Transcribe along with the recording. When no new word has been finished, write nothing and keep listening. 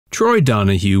Troy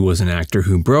Donahue was an actor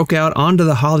who broke out onto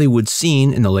the Hollywood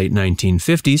scene in the late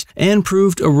 1950s and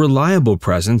proved a reliable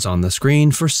presence on the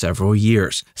screen for several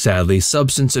years. Sadly,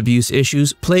 substance abuse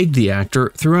issues plagued the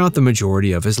actor throughout the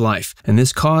majority of his life, and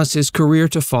this caused his career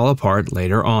to fall apart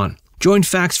later on. Join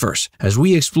FactsVerse as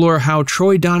we explore how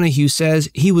Troy Donahue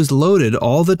says he was loaded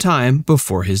all the time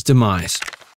before his demise.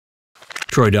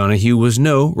 Troy Donahue was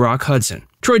no Rock Hudson.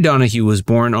 Troy Donahue was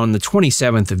born on the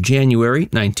 27th of January,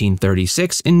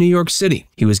 1936 in New York City.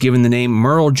 He was given the name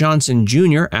Merle Johnson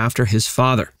Jr. after his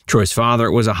father. Troy's father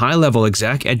was a high-level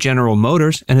exec at General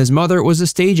Motors, and his mother was a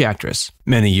stage actress.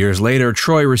 Many years later,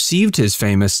 Troy received his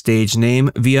famous stage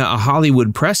name via a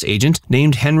Hollywood press agent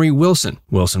named Henry Wilson.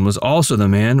 Wilson was also the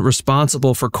man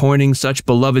responsible for coining such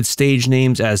beloved stage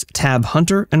names as Tab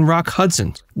Hunter and Rock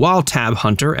Hudson. While Tab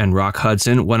Hunter and Rock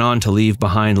Hudson went on to leave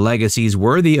behind legacies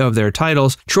worthy of their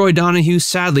titles, Troy Donahue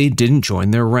sadly didn't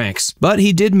join their ranks. But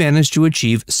he did manage to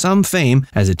achieve some fame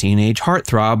as a teenage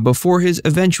heartthrob before his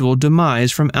eventual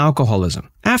demise from alcoholism.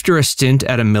 After a stint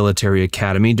at a military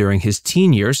academy during his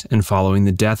teen years and following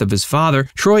the death of his father,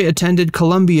 Troy attended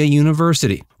Columbia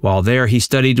University. While there, he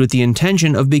studied with the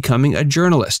intention of becoming a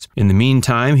journalist. In the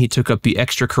meantime, he took up the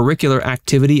extracurricular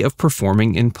activity of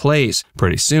performing in plays.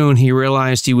 Pretty soon, he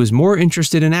realized he was more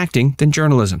interested in acting than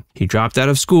journalism. He dropped out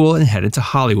of school and headed to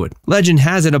Hollywood. Legend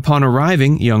has it upon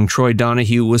arriving, young Troy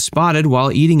Donahue was spotted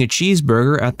while eating a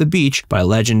cheeseburger at the beach by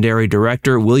legendary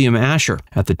director William Asher.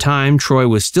 At the time, Troy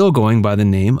was still going by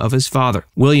the name of his father.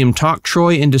 William talked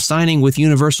Troy into signing with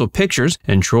Universal Pictures,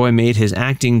 and Troy made his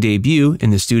acting debut in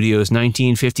the studio's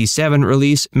 1957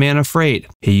 release Man Afraid.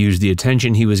 He used the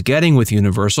attention he was getting with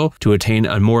Universal to attain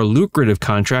a more lucrative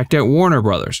contract at Warner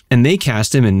Brothers, and they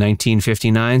cast him in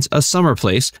 1959's A Summer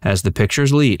Place as the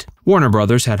picture's lead. Warner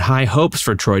Brothers had high hopes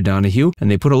for Troy Donahue, and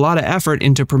they put a lot of effort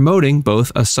into promoting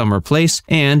both A Summer Place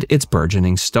and its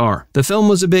burgeoning star. The film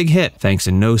was a big hit, thanks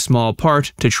in no small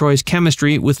part to Troy's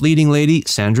chemistry with leading lady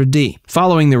Sandra Dee.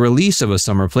 Following the release of A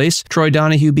Summer Place, Troy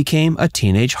Donahue became a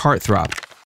teenage heartthrob.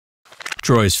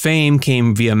 Troy's fame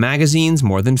came via magazines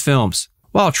more than films.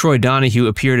 While Troy Donahue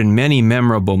appeared in many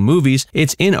memorable movies,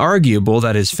 it's inarguable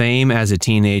that his fame as a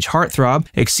teenage heartthrob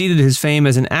exceeded his fame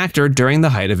as an actor during the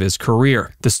height of his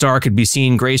career. The star could be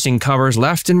seen gracing covers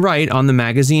left and right on the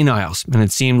magazine aisles, and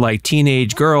it seemed like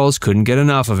teenage girls couldn't get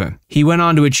enough of him. He went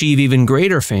on to achieve even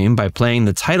greater fame by playing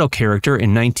the title character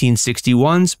in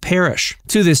 1961's Parrish.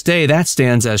 To this day, that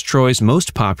stands as Troy's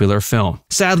most popular film.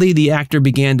 Sadly, the actor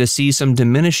began to see some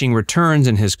diminishing returns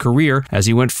in his career as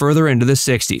he went further into the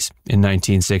 60s. In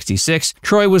 1966,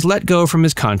 Troy was let go from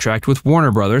his contract with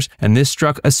Warner Brothers, and this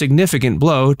struck a significant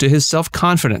blow to his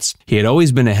self-confidence. He had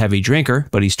always been a heavy drinker,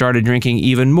 but he started drinking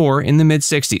even more in the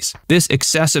mid-60s. This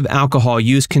excessive alcohol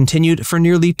use continued for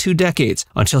nearly 2 decades,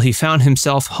 until he found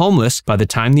himself homeless by the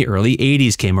time the early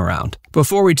 80s came around.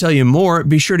 Before we tell you more,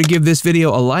 be sure to give this video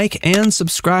a like and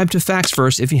subscribe to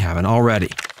FactsVerse if you haven't already.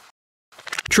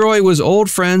 Troy was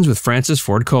old friends with Francis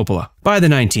Ford Coppola. By the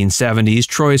 1970s,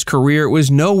 Troy's career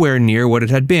was nowhere near what it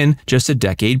had been just a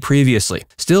decade previously.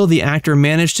 Still, the actor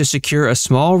managed to secure a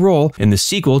small role in the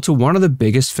sequel to one of the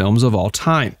biggest films of all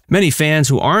time. Many fans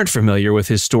who aren't familiar with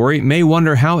his story may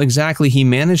wonder how exactly he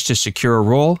managed to secure a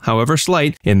role, however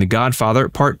slight, in The Godfather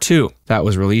Part 2. That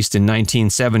was released in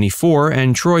 1974,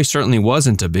 and Troy certainly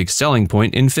wasn't a big selling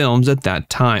point in films at that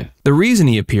time. The reason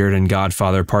he appeared in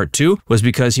Godfather Part 2 was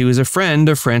because he was a friend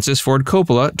of Francis Ford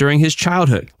Coppola during his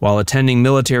childhood. While attending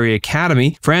military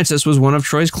academy, Francis was one of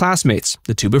Troy's classmates.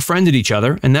 The two befriended each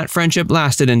other, and that friendship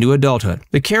lasted into adulthood.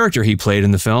 The character he played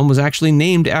in the film was actually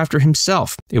named after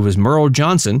himself. It was Merle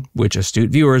Johnson, which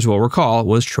astute viewers will recall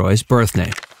was Troy's birth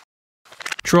name.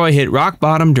 Troy hit rock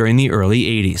bottom during the early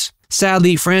 80s.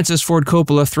 Sadly, Francis Ford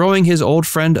Coppola throwing his old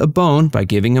friend a bone by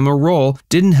giving him a role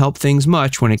didn't help things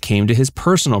much when it came to his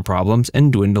personal problems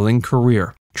and dwindling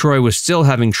career. Troy was still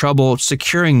having trouble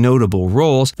securing notable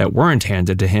roles that weren't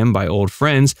handed to him by old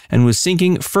friends and was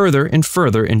sinking further and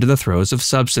further into the throes of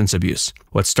substance abuse.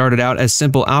 What started out as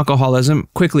simple alcoholism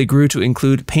quickly grew to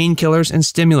include painkillers and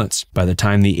stimulants. By the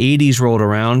time the 80s rolled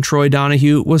around, Troy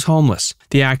Donahue was homeless.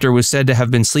 The actor was said to have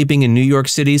been sleeping in New York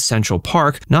City's Central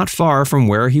Park, not far from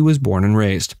where he was born and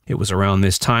raised. It was around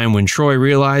this time when Troy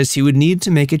realized he would need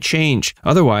to make a change,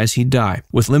 otherwise he'd die.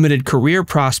 With limited career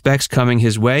prospects coming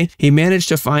his way, he managed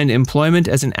to find employment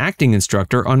as an acting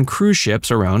instructor on cruise ships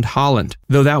around Holland.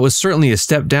 Though that was certainly a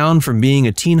step down from being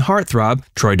a teen heartthrob,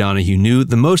 Troy Donahue knew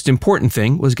the most important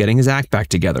thing was getting his act back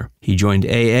together. He joined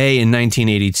AA in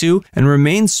 1982 and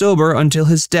remained sober until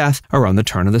his death around the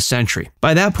turn of the century.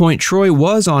 By that point, Troy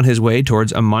was on his way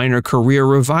towards a minor career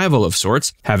revival of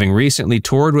sorts, having recently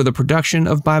toured with a production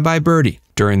of Bye Bye Birdie.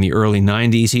 During the early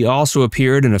 90s, he also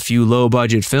appeared in a few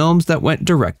low-budget films that went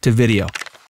direct to video.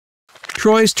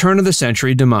 Troy's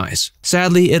turn-of-the-century demise.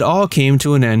 Sadly, it all came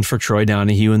to an end for Troy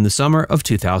Donahue in the summer of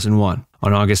 2001.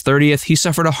 On August 30th, he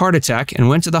suffered a heart attack and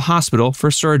went to the hospital for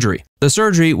surgery. The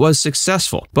surgery was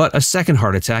successful, but a second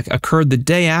heart attack occurred the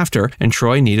day after, and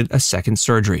Troy needed a second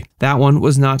surgery. That one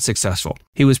was not successful.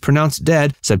 He was pronounced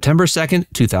dead September 2nd,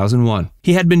 2001.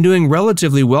 He had been doing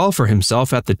relatively well for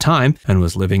himself at the time and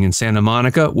was living in Santa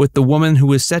Monica with the woman who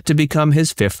was set to become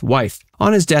his fifth wife.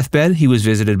 On his deathbed, he was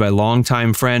visited by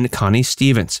longtime friend Connie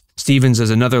Stevens. Stevens is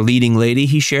another leading lady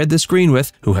he shared the screen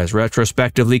with, who has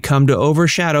retrospectively come to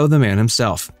overshadow the man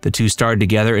himself. The two starred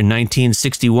together in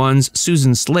 1961's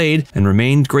Susan Slade and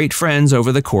remained great friends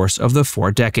over the course of the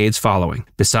 4 decades following.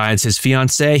 Besides his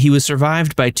fiancée, he was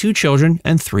survived by 2 children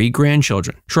and 3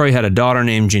 grandchildren. Troy had a daughter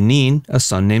named Janine, a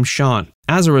son named Sean.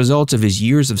 As a result of his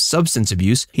years of substance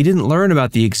abuse, he didn't learn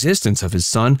about the existence of his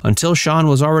son until Sean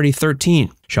was already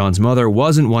 13. Sean's mother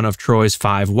wasn't one of Troy's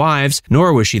 5 wives,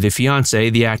 nor was she the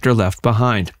fiancée the actor left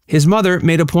behind. His mother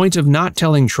made a point of not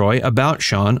telling Troy about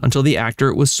Sean until the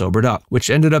actor was sobered up, which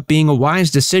ended up being a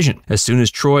wise decision. As soon as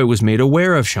Troy was made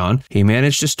aware of Sean, he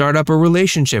managed to start up a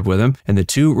relationship with him, and the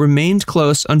two remained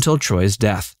close until Troy's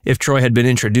death. If Troy had been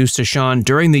introduced to Sean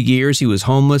during the years he was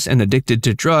homeless and addicted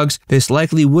to drugs, this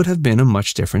likely would have been a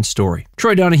much different story.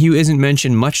 Troy Donahue isn't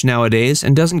mentioned much nowadays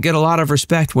and doesn't get a lot of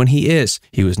respect when he is.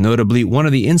 He was notably one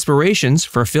of the inspirations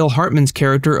for Phil Hartman's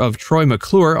character of Troy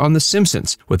McClure on The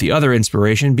Simpsons, with the other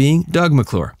inspiration being Doug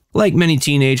McClure. Like many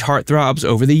teenage heartthrobs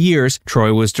over the years,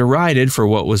 Troy was derided for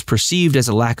what was perceived as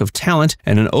a lack of talent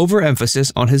and an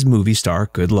overemphasis on his movie star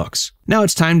good looks. Now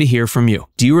it's time to hear from you.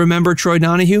 Do you remember Troy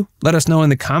Donahue? Let us know in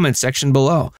the comments section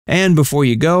below. And before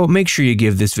you go, make sure you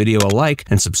give this video a like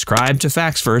and subscribe to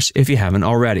Facts First if you haven't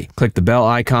already. Click the bell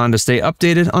icon to stay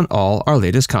updated on all our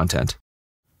latest content.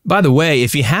 By the way,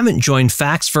 if you haven't joined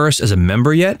Facts First as a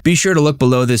member yet, be sure to look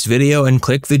below this video and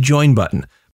click the join button.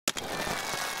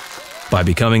 By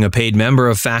becoming a paid member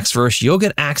of Facts First, you'll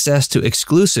get access to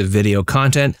exclusive video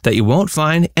content that you won't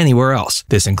find anywhere else.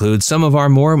 This includes some of our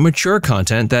more mature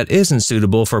content that isn't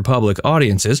suitable for public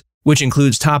audiences, which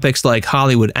includes topics like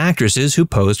Hollywood actresses who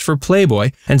posed for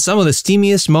Playboy and some of the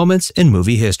steamiest moments in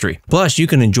movie history. Plus, you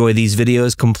can enjoy these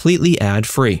videos completely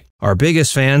ad-free. Our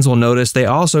biggest fans will notice they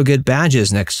also get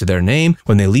badges next to their name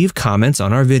when they leave comments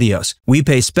on our videos. We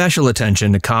pay special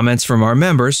attention to comments from our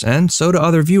members, and so do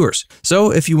other viewers.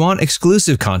 So if you want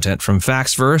exclusive content from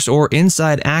Facts First or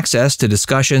inside access to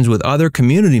discussions with other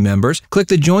community members, click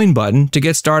the join button to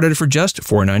get started for just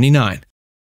 $4.99.